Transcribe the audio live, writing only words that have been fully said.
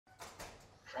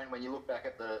when you look back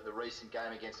at the recent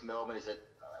game against Melbourne,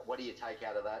 what do you take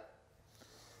out of that?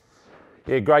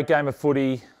 Yeah, great game of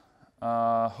footy,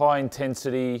 high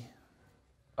intensity.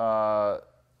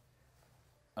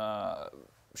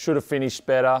 Should have finished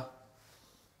better.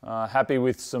 Happy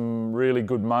with some really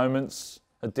good moments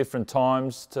at different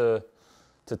times to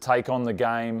take on the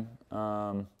game,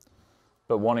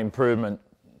 but want improvement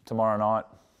tomorrow night.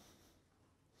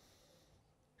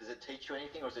 Does it teach you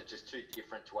anything, or is it just too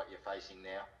different to what you're facing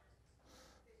now?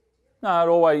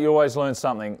 No, you always learn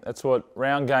something. That's what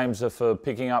round games are for,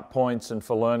 picking up points and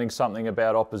for learning something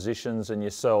about oppositions and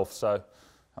yourself. So,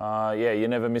 yeah, you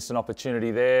never miss an opportunity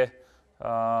there.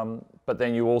 But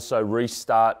then you also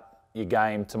restart your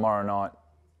game tomorrow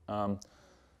night.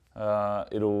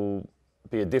 It'll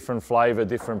be a different flavour,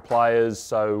 different players.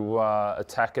 So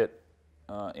attack it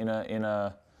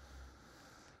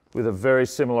with a very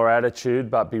similar attitude,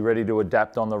 but be ready to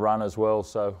adapt on the run as well.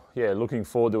 So yeah, looking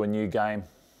forward to a new game.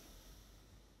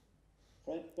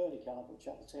 Bernie Carpenter,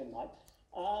 Chapter 10, mate.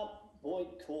 Boyd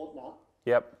Courtner.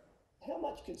 Yep. How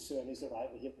much concern is there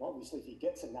over him? Obviously, if he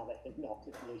gets another head knock,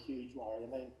 it'll be a huge worry. I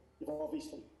mean, you've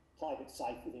obviously played it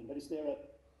safe with him, but is there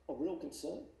a real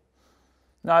concern?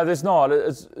 No, there's not.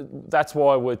 That's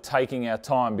why we're taking our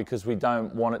time, because we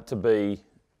don't want it to be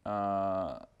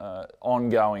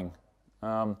ongoing.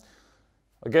 I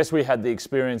guess we had the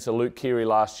experience of Luke Keary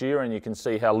last year, and you can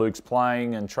see how Luke's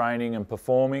playing and training and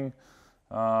performing.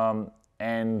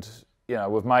 And you know,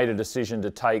 we've made a decision to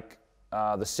take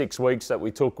the 6 weeks that we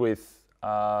took with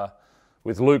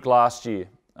Luke last year.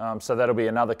 So that'll be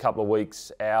another couple of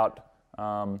weeks out.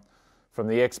 From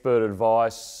the expert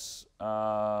advice,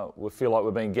 we feel like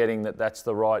we've been getting that's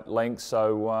the right length.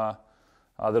 So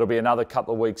that'll be another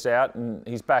couple of weeks out, and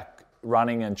he's back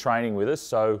running and training with us.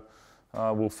 So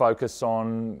we'll focus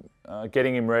on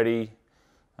getting him ready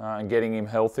and getting him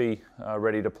healthy,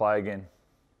 ready to play again.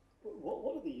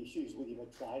 What are the issues with him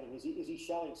at training? Is he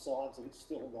showing signs that it's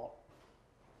still not?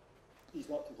 He's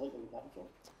not completely recovered from?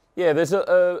 Yeah, there's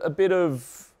a bit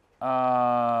of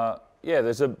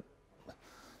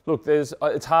look.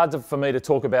 It's hard for me to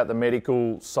talk about the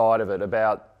medical side of it.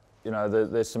 About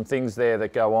there's some things there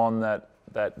that go on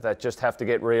that just have to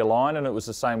get realigned, and it was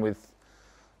the same with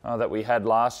that we had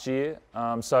last year.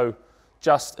 So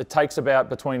it takes about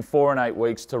between 4 and 8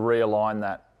 weeks to realign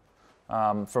that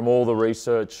from all the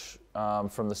research,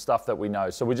 from the stuff that we know.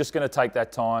 So we're just going to take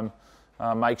that time,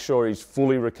 make sure he's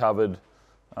fully recovered.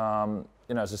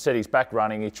 As I said, he's back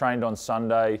running. He trained on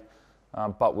Sunday,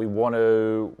 but we want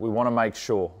to make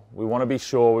sure. We want to be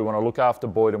sure. We want to look after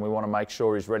Boyd, and we want to make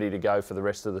sure he's ready to go for the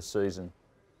rest of the season.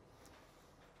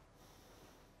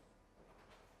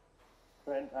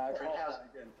 Trent,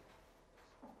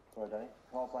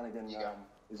 Kyle Flanagan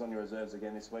is on your reserves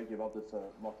again this week. You've opted for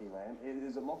Lockie Lamb.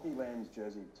 Is it Lockie Lamb's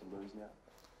jersey to lose now?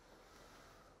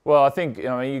 Well, I think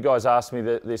you guys asked me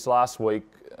this last week.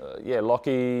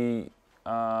 Lockie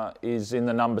is in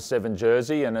the number 7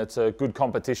 jersey, and it's a good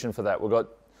competition for that. We've got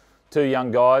 2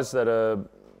 young guys that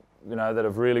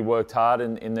have really worked hard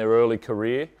in their early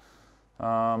career,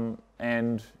 and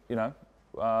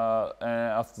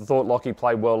I thought Lockie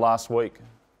played well last week.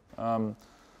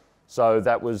 So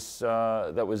that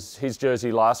was his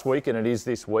jersey last week, and it is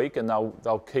this week, and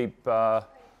they'll keep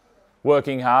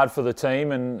working hard for the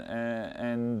team, and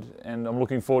I'm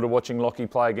looking forward to watching Lockie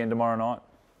play again tomorrow night.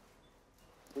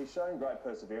 He's shown great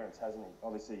perseverance, hasn't he?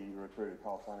 Obviously, you recruited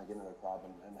Kyle Flanagan into the club,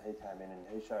 and he came in and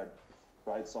he showed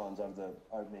great signs over the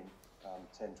opening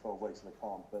 10, 12 weeks of the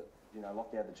comp. But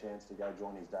Lockie had the chance to go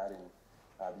join his dad in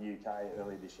the UK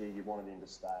earlier this year. You wanted him to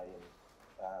stay,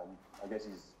 and I guess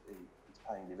he's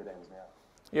paying dividends now.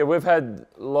 Yeah, we've had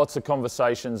lots of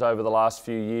conversations over the last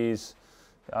few years.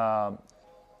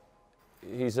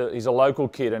 He's a local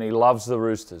kid, and he loves the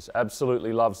Roosters,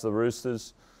 absolutely loves the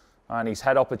Roosters. And he's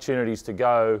had opportunities to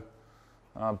go,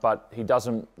 but he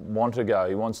doesn't want to go.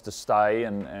 He wants to stay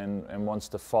and wants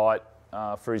to fight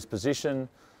for his position.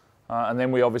 And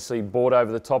then we obviously bought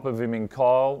over the top of him in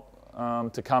Kyle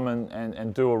to come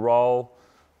and do a role,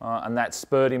 and that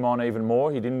spurred him on even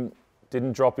more. He didn't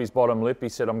drop his bottom lip. He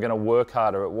said, "I'm going to work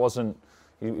harder." He wasn't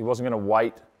going to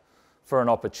wait for an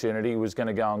opportunity. He was going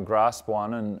to go and grasp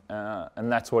one, and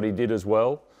that's what he did as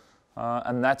well.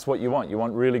 And that's what you want. You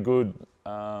want really good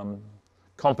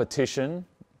competition,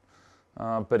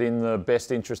 but in the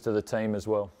best interest of the team as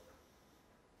well.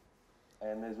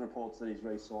 And there's reports that he's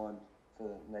re-signed for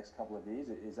the next couple of years.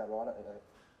 Is that right?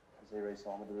 Has he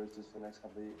re-signed with the Roosters for the next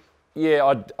couple of years?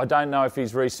 Yeah, I don't know if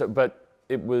he's re-signed, but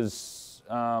it was,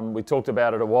 we talked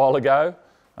about it a while ago,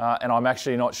 and I'm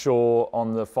actually not sure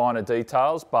on the finer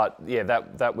details, but yeah,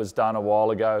 that was done a while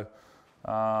ago.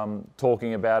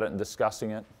 talking about it and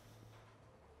discussing it.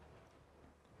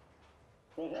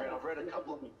 Trent, I've read a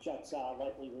couple of chats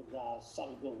lately with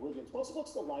Sonny Bill Williams.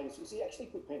 What's the latest? Has he actually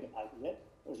put pen to paper yet,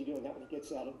 or is he doing that when he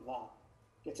gets out of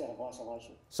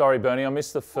isolation? Sorry, Bernie, I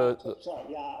missed the first.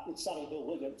 Sorry, with Sonny Bill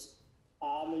Williams.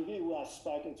 Have you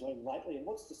spoken to him lately, and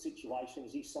what's the situation?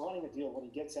 Is he signing a deal when he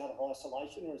gets out of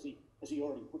isolation, or has he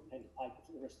already put pen to paper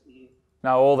for the rest of the year?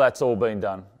 No, all that's all been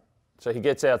done. So he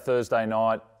gets out Thursday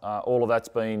night. All of that's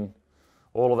been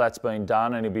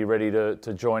done, and he'll be ready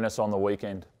to join us on the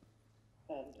weekend.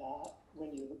 And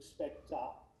when you expect, I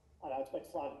know it's been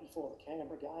floated before the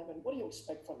Canberra game, and what do you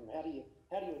expect from him? How do you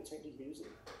intend to use him?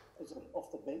 Is it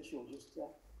off the bench or just?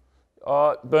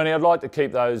 Bernie, I'd like to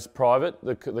keep those private,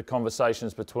 the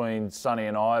conversations between Sonny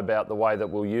and I about the way that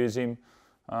we'll use him.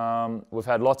 We've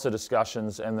had lots of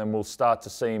discussions, and then we'll start to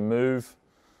see him move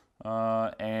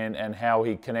and how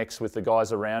he connects with the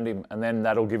guys around him, and then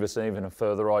that'll give us even a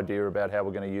further idea about how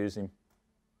we're going to use him.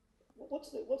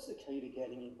 What's the key to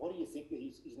getting him? What do you think that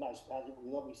he's most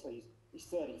valuable? Obviously, he's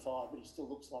 35, but he still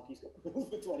looks like he's got the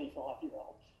build of a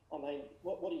 25-year-old. I mean,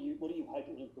 what are you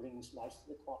hoping he brings most to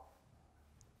the club?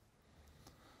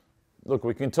 Look,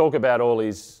 we can talk about all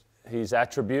his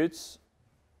attributes,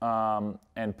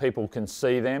 and people can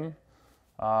see them.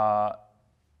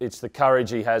 It's the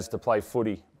courage he has to play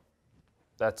footy.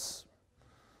 That's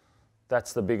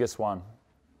the biggest one.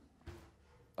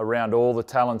 Around all the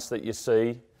talents that you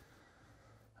see,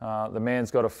 the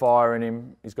man's got a fire in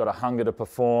him. He's got a hunger to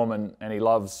perform, and he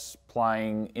loves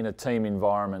playing in a team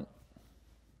environment.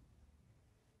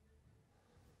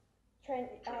 Trent,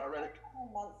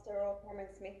 Munster or Cameron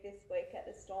Smith this week at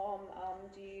the Storm.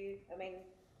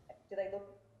 Do they look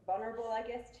vulnerable, I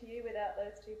guess, to you without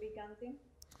those two big guns in?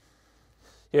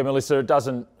 Yeah, Melissa,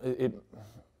 it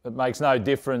makes no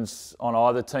difference on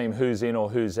either team who's in or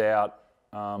who's out.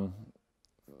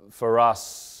 For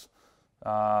us,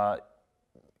 we're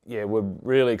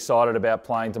really excited about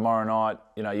playing tomorrow night.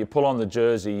 You know, you pull on the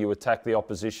jersey, you attack the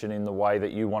opposition in the way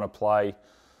that you want to play.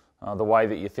 The way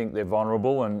that you think they're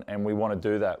vulnerable, and we want to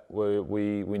do that.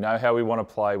 We know how we want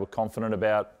to play. We're confident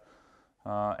about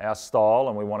our style,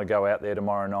 and we want to go out there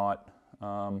tomorrow night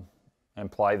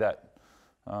and play that.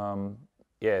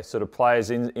 Sort of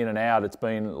players in and out. It's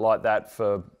been like that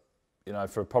for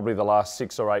probably the last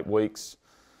 6 or 8 weeks.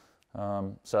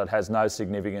 So it has no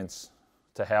significance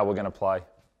to how we're going to play.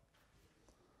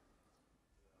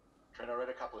 Trent, I read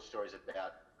a couple of stories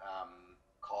about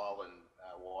Kyle and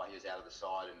why he was out of the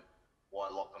side and why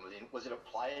Lachlan was in. Was it a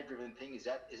player-driven thing? Is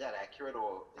that accurate,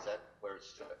 or is that where it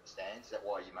stands? Is that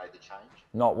why you made the change?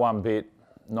 Not one bit.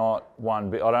 Not one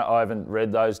bit. I haven't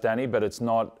read those, Danny, but it's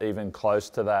not even close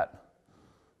to that.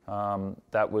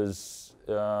 It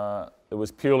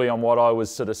was purely on what I was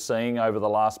sort of seeing over the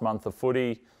last month of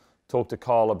footy. Talked to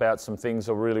Kyle about some things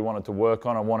I really wanted to work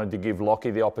on. I wanted to give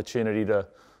Lockie the opportunity to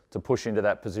push into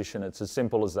that position. It's as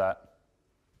simple as that.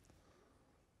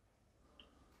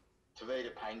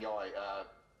 Tavita Pangai,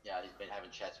 he's been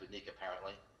having chats with Nick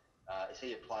apparently. Is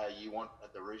he a player you want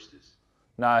at the Roosters?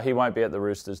 No, he won't be at the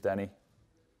Roosters, Danny.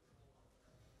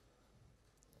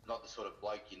 Not the sort of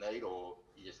bloke you need, or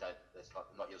you just don't, that's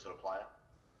not your sort of player?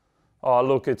 Oh,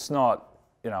 look, it's not,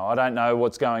 I don't know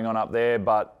what's going on up there,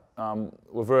 but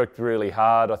we've worked really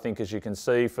hard, I think, as you can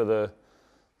see, for the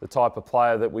type of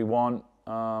player that we want.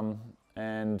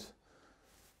 And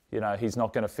he's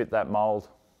not going to fit that mould.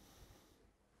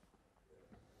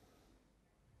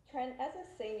 Trent, as a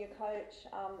senior coach,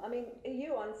 are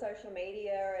you on social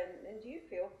media and do you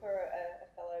feel for a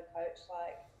fellow coach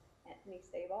like Anthony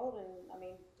Seibold? And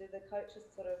do the coaches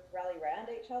sort of rally around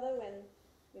each other when,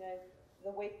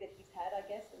 the week that he's had, I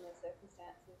guess, and the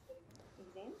circumstances that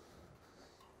he's in?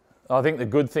 I think the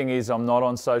good thing is I'm not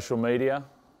on social media,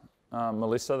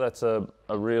 Melissa. That's a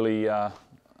really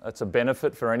that's a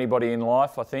benefit for anybody in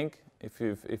life, I think,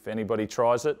 if anybody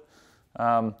tries it.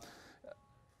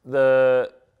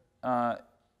 The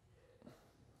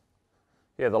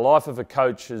life of a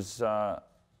coach is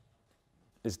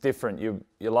different. You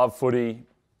love footy,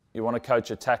 you want to coach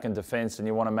attack and defence, and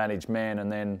you want to manage man.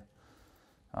 And then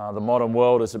the modern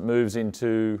world, as it moves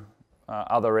into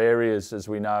other areas, as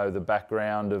we know, the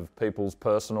background of people's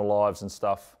personal lives and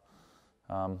stuff,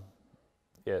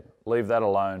 leave that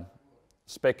alone.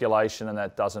 Speculation, and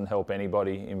that doesn't help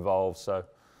anybody involved. So,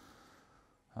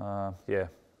 if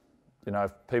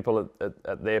people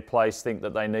at their place think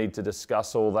that they need to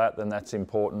discuss all that, then that's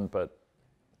important, but,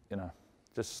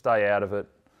 just stay out of it.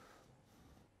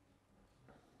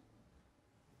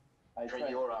 Hey, Trent,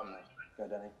 Go,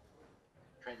 Danny.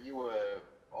 Trent, you were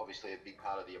obviously a big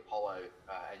part of the Apollo,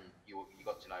 and you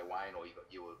got to know Wayne, or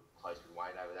you were close with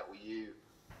Wayne over that. Were you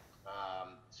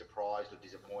surprised or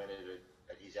disappointed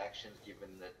at his actions, given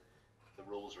that the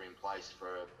rules are in place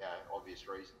for obvious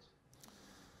reasons?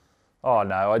 Oh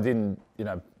no, I didn't.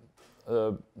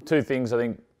 Two things. I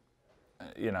think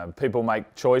people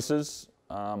make choices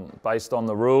based on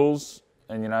the rules,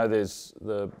 and there's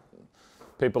the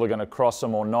people are going to cross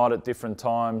them or not at different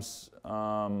times,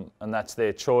 and that's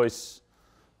their choice.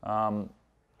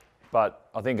 But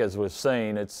I think, as we've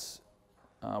seen,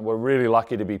 we're really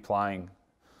lucky to be playing.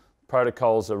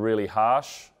 Protocols are really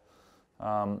harsh.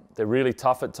 They're really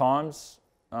tough at times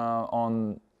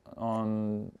on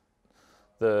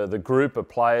the group of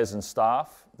players and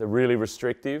staff. They're really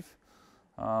restrictive,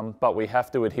 but we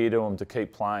have to adhere to them to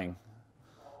keep playing.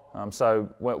 So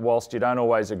whilst you don't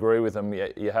always agree with them,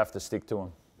 you have to stick to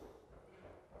them.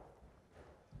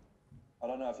 I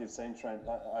don't know if you've seen, Trent,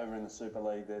 over in the Super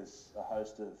League, there's a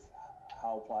host of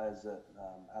Hull players that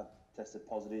have tested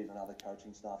positive and other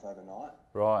coaching staff overnight.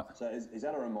 Right. So is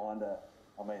that a reminder?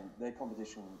 I mean, their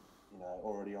competition,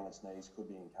 already on its knees, could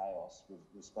be in chaos.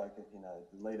 We've spoken, the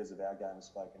leaders of our game have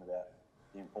spoken about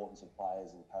the importance of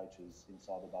players and coaches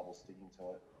inside the bubble sticking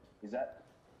to it. Is that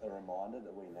a reminder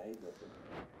that we need that,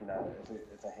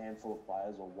 if a handful of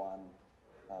players or one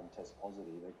test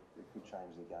positive, it could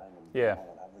change the game and might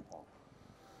not have the comp?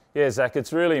 Yeah, Zach,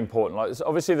 it's really important.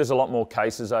 Obviously, there's a lot more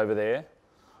cases over there,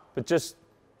 but just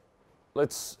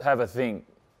let's have a think.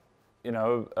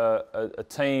 A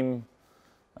team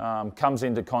comes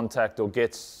into contact or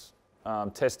gets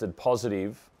tested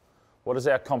positive. What does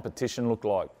our competition look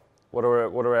like? What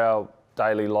are our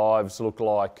daily lives look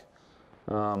like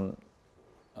for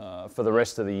the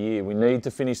rest of the year? We need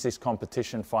to finish this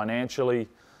competition financially.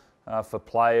 For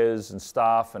players and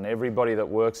staff and everybody that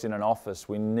works in an office,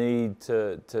 we need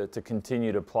to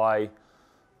continue to play.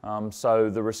 So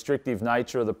the restrictive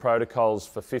nature of the protocols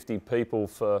for 50 people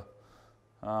for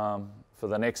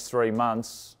the next 3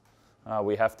 months,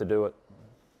 we have to do it.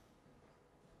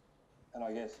 And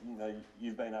I guess,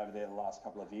 you've been over there the last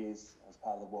couple of years as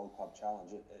part of the World Club Challenge.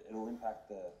 It'll impact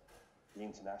the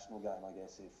international game, I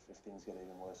guess, if things get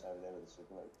even worse over there with the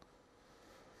Super League.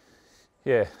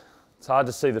 Yeah. It's hard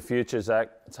to see the future, Zach.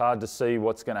 It's hard to see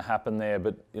what's going to happen there,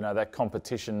 but that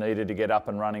competition needed to get up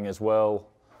and running as well.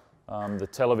 The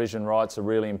television rights are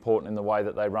really important in the way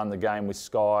that they run the game with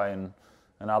Sky and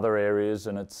other areas,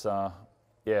 and it's going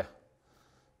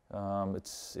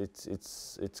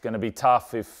to be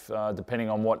tough if depending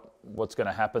on what's going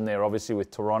to happen there. Obviously,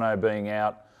 with Toronto being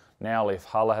out now, if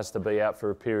Hull has to be out for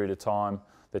a period of time,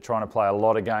 they're trying to play a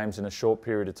lot of games in a short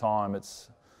period of time. It's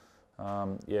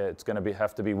going to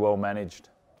have to be well managed.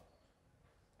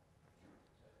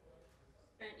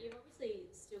 Trent, you've obviously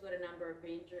still got a number of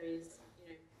injuries,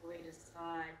 for either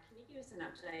side. Can you give us an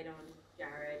update on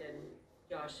Jared and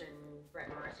Josh and Brett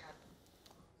Morris?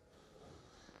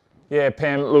 Yeah,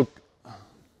 Pam, look,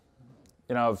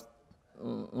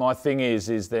 my thing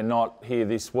is they're not here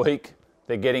this week.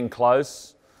 They're getting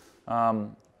close.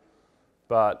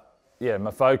 But yeah,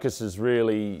 my focus is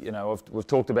really, we've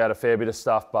talked about a fair bit of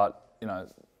stuff, but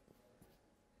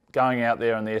going out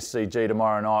there on the SCG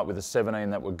tomorrow night with the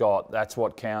 17 that we've got, that's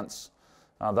what counts.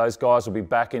 Those guys will be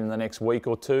back in the next week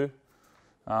or two,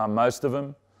 most of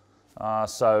them.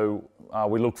 So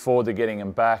we look forward to getting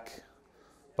them back.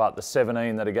 But the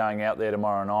 17 that are going out there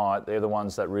tomorrow night, they're the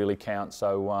ones that really count.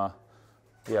 So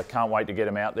can't wait to get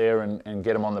them out there and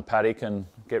get them on the paddock and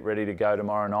get ready to go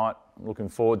tomorrow night. I'm looking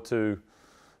forward to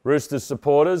Roosters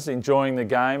supporters enjoying the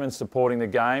game and supporting the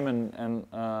game, and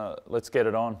let's get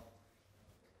it on.